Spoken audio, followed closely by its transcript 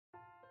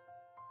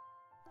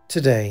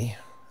Today,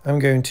 I'm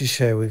going to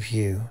share with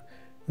you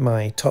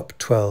my top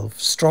 12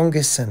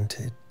 strongest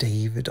scented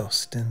David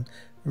Austin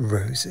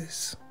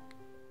roses.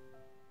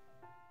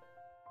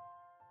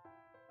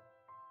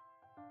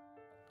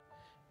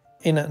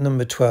 In at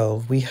number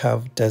 12, we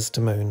have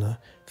Desdemona,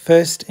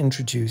 first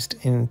introduced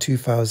in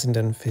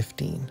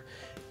 2015.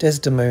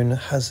 Desdemona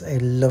has a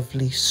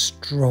lovely,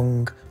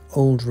 strong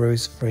old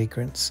rose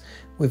fragrance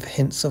with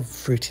hints of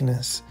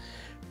fruitiness,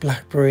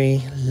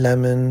 blackberry,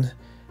 lemon,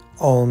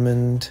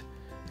 almond.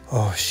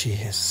 Oh, she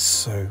is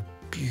so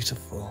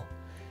beautiful.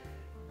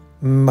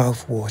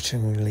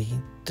 Mouth-wateringly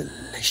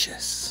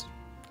delicious.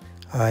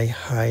 I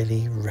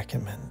highly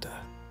recommend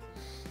her.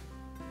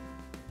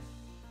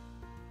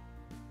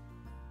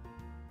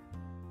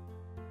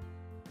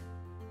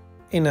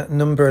 In at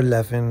number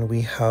 11,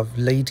 we have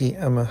Lady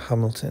Emma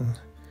Hamilton.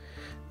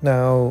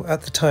 Now,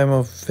 at the time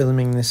of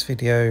filming this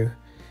video,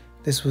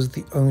 this was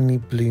the only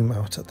bloom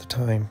out at the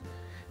time.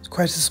 It's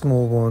quite a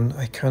small one.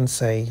 I can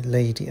say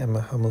Lady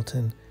Emma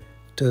Hamilton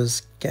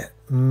does get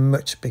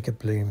much bigger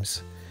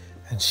blooms,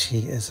 and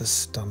she is a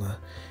stunner.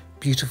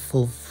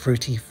 Beautiful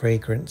fruity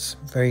fragrance,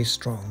 very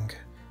strong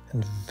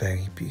and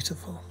very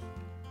beautiful.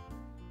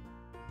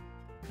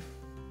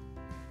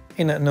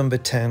 In at number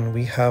 10,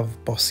 we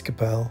have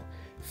Boscobel,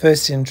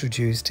 first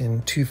introduced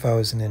in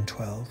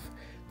 2012.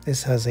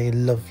 This has a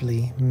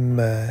lovely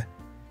myrrh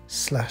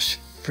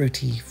 /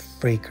 fruity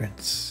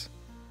fragrance.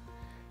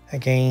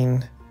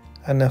 Again,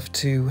 enough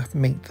to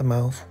make the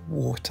mouth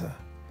water.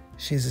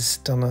 She's a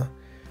stunner,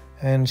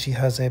 and she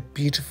has a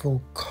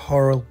beautiful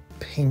coral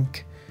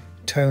pink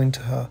tone to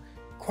her.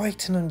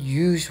 Quite an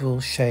unusual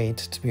shade,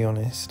 to be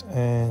honest,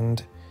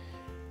 and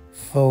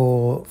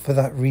for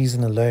that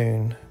reason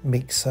alone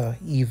makes her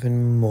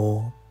even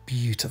more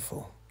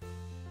beautiful.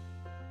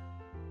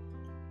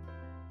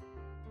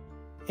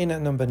 In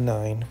at number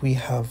 9, we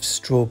have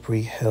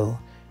Strawberry Hill.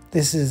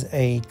 This is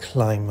a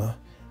climber,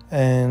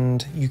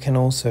 and you can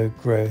also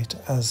grow it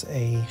as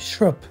a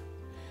shrub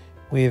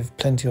with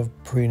plenty of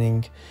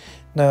pruning.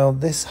 Now,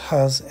 this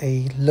has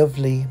a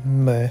lovely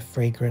myrrh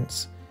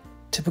fragrance,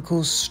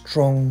 typical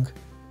strong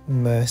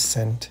myrrh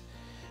scent,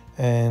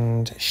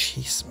 and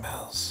she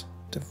smells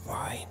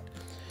divine.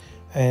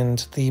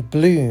 And the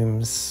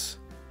blooms,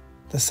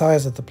 the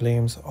size of the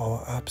blooms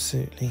are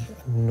absolutely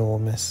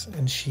enormous,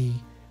 and she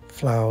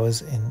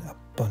flowers in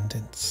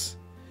abundance.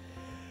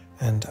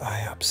 And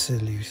I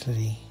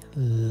absolutely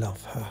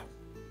love her.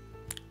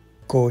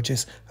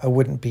 Gorgeous. I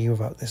wouldn't be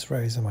without this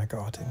rose in my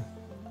garden.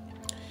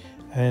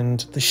 And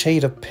the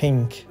shade of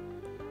pink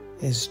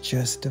is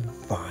just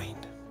divine.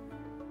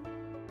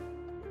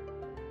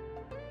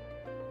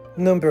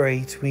 Number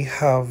 8, we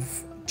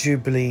have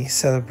Jubilee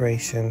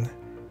Celebration.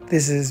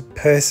 This is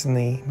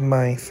personally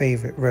my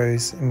favourite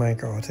rose in my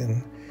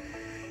garden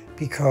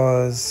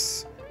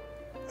because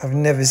I've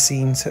never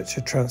seen such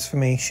a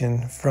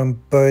transformation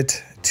from bud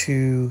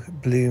to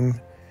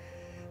bloom.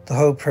 The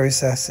whole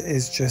process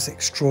is just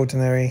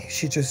extraordinary.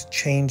 She just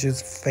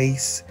changes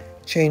face,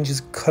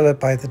 changes colour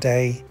by the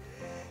day,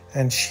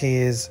 and she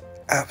is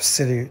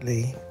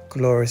absolutely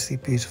gloriously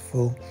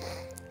beautiful.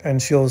 And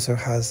she also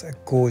has a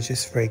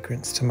gorgeous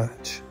fragrance to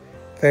match.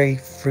 Very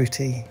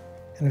fruity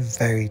and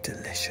very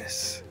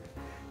delicious.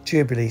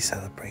 Jubilee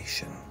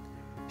Celebration.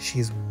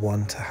 She's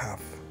one to have.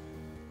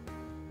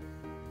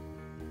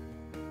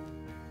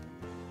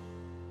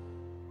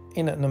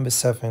 In at number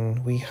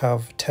 7, we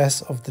have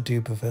Tess of the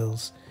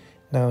Dubervilles.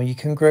 Now, you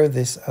can grow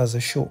this as a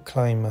short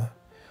climber,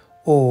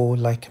 or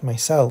like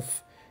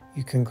myself,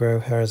 you can grow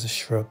her as a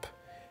shrub.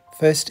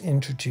 First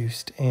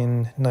introduced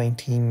in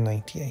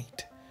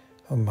 1998.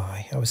 Oh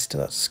my, I was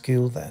still at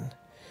school then.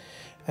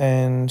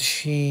 And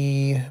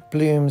she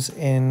blooms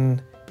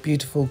in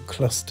beautiful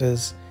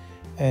clusters,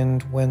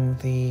 and when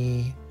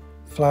the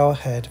flower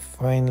head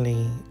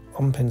finally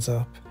opens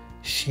up,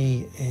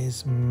 she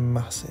is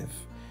massive.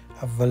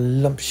 A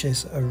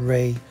voluptuous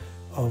array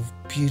of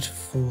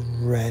beautiful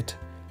red,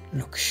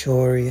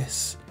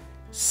 luxurious,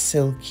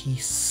 silky,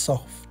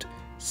 soft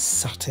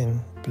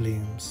satin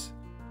blooms.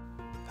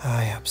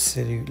 I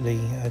absolutely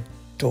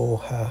adore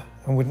her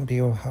and wouldn't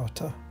be without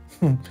her.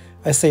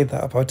 I say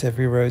that about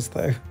every rose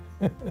though.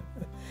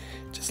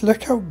 Just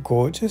look how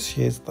gorgeous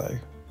she is though.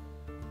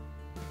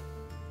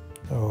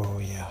 Oh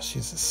yeah,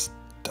 she's a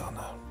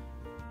stunner.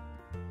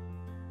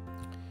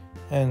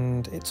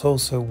 And it's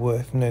also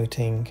worth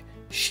noting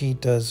she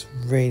does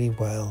really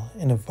well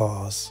in a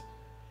vase.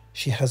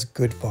 She has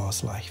good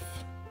vase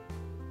life.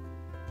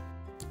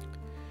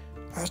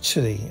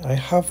 Actually, I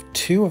have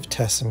 2 of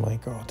Tess in my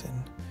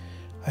garden.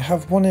 I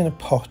have one in a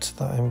pot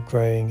that I'm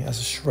growing as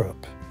a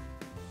shrub,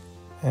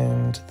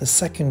 and the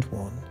second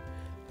one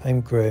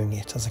I'm growing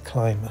it as a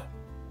climber.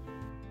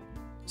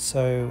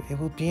 So it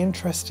will be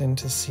interesting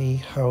to see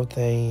how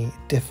they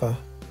differ,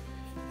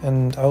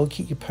 and I will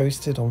keep you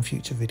posted on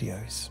future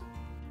videos.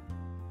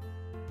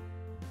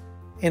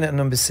 In at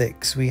number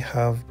 6, we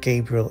have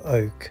Gabriel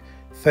Oak,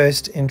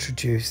 first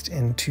introduced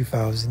in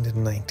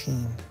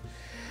 2019.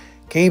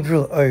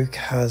 Gabriel Oak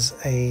has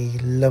a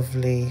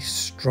lovely,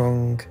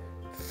 strong,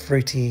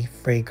 fruity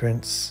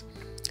fragrance,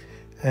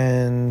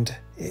 and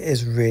it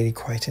is really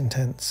quite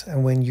intense.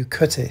 And when you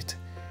cut it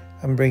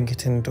and bring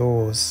it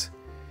indoors,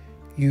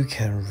 you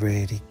can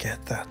really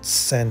get that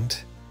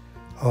scent.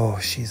 Oh,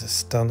 she's a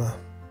stunner.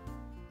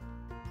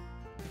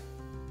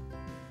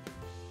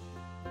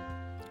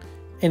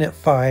 In at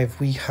 5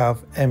 we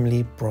have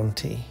Emily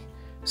Bronte.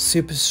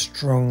 Super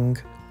strong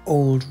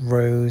old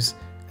rose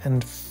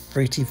and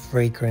fruity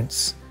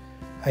fragrance.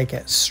 I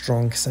get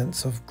strong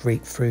sense of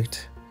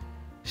grapefruit.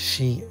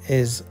 She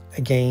is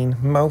again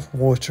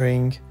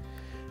mouth-watering,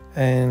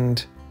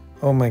 and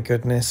oh my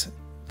goodness,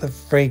 the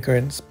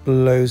fragrance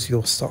blows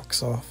your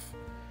socks off.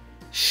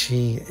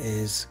 She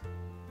is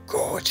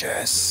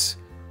gorgeous.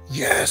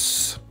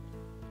 Yes!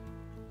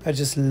 I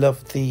just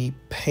love the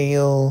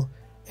pale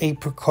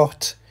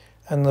apricot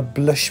and the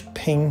blush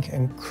pink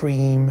and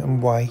cream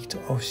and white.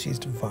 Oh, she's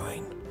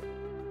divine.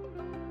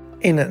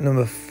 In at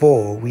number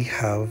 4 we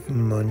have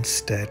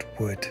Munstead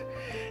Wood.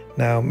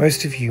 Now,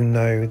 most of you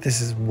know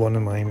this is one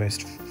of my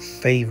most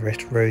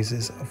favourite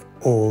roses of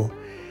all.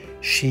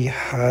 She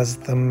has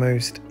the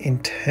most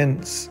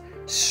intense,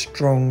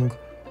 strong,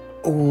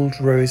 old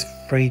rose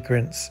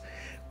fragrance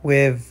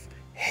with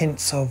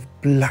hints of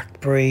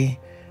blackberry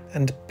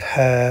and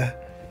pear.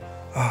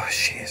 Oh,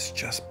 she is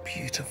just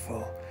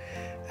beautiful.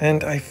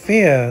 And I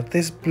fear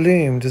this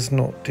bloom does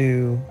not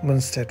do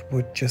Munstead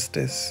Wood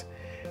justice.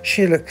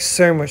 She looks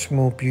so much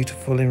more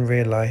beautiful in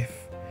real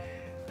life.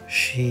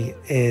 She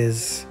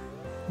is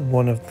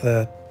one of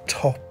the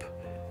top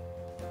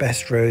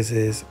best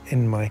roses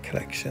in my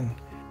collection.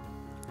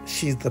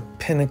 She's the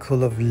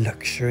pinnacle of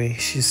luxury.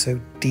 She's so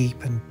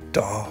deep and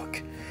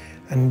dark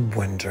and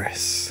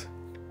wondrous.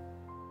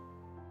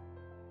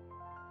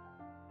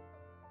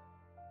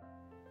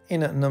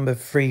 In at number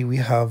 3 we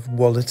have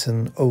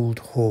Wollerton Old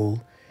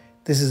Hall.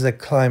 This is a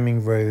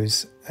climbing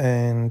rose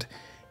and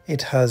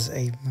it has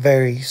a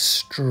very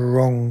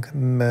strong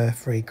myrrh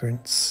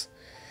fragrance,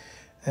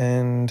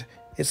 and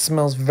it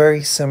smells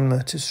very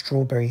similar to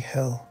Strawberry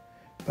Hill,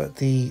 but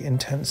the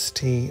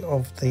intensity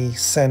of the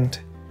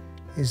scent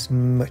is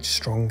much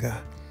stronger.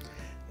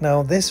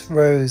 Now, this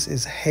rose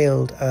is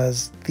hailed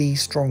as the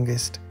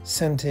strongest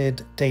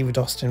scented David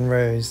Austin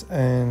rose,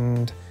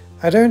 and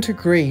I don't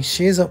agree.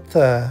 She is up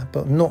there,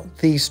 but not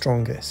the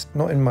strongest,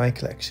 not in my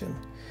collection.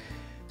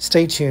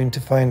 Stay tuned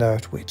to find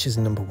out which is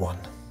number 1.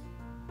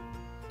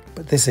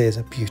 But this is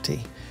a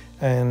beauty,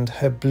 and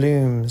her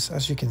blooms,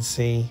 as you can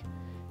see,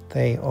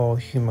 they are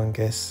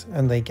humongous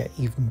and they get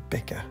even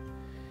bigger.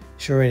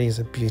 She really is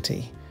a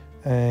beauty,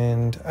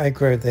 and I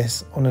grow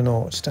this on an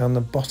arch down the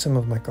bottom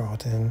of my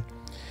garden,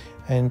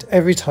 and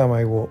every time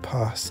I walk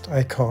past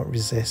I can't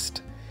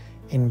resist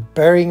in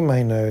burying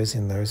my nose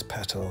in those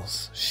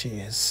petals. She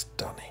is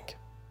stunning.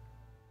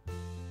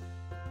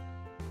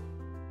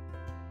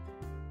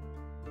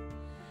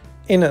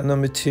 In at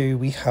number 2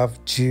 we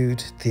have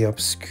Jude the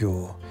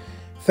Obscure,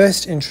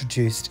 first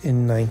introduced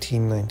in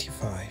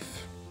 1995.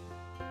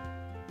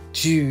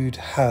 Jude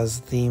has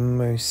the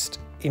most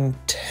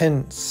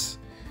intense,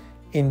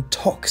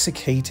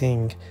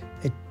 intoxicating,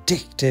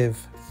 addictive,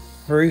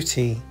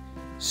 fruity,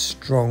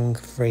 strong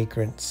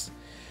fragrance.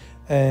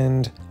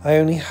 And I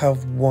only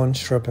have one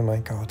shrub in my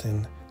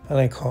garden, and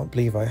I can't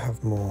believe I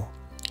have more.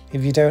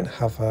 If you don't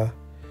have her,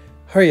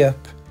 hurry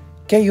up,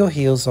 get your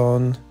heels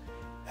on,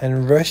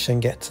 and rush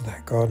and get to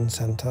that garden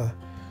centre,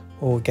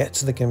 or get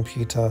to the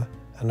computer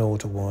and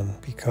order one,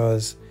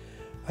 because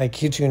I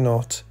kid you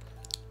not,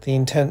 the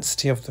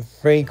intensity of the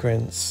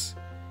fragrance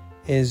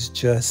is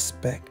just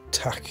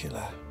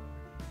spectacular.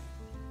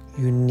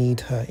 You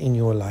need her in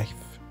your life.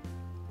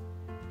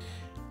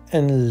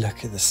 And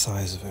look at the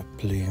size of her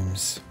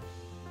blooms.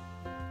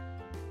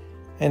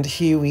 And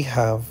here we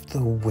have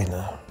the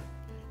winner.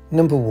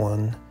 Number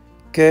 1,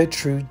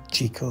 Gertrude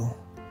Jekyll.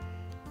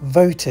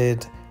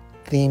 Voted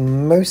the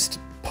most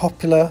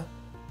popular,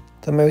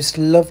 the most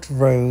loved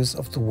rose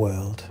of the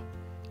world.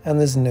 And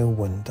there's no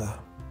wonder.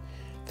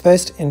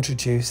 First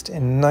introduced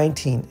in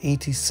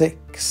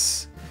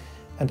 1986,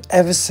 and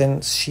ever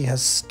since she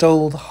has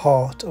stole the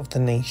heart of the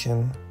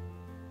nation,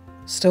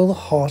 stole the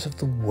heart of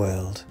the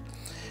world,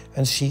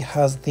 and she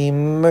has the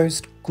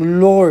most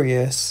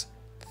glorious,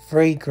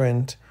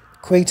 fragrant,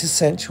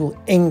 quintessential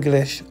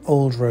English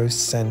old rose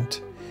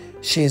scent.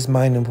 She is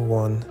my number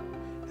 1,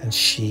 and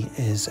she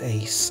is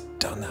a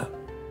stunner.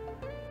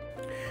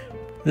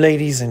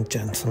 Ladies and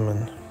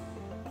gentlemen,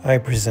 I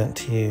present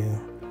to you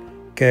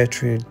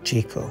Gertrude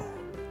Jekyll.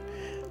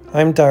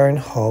 I'm Darren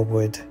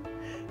Harwood,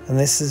 and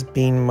this has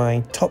been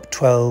my top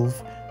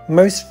 12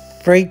 most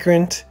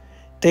fragrant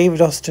David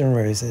Austin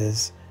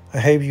roses. I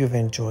hope you've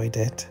enjoyed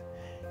it.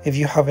 If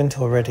you haven't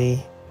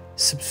already,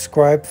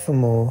 subscribe for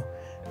more,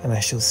 and I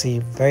shall see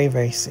you very,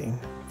 very soon.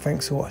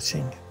 Thanks for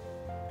watching.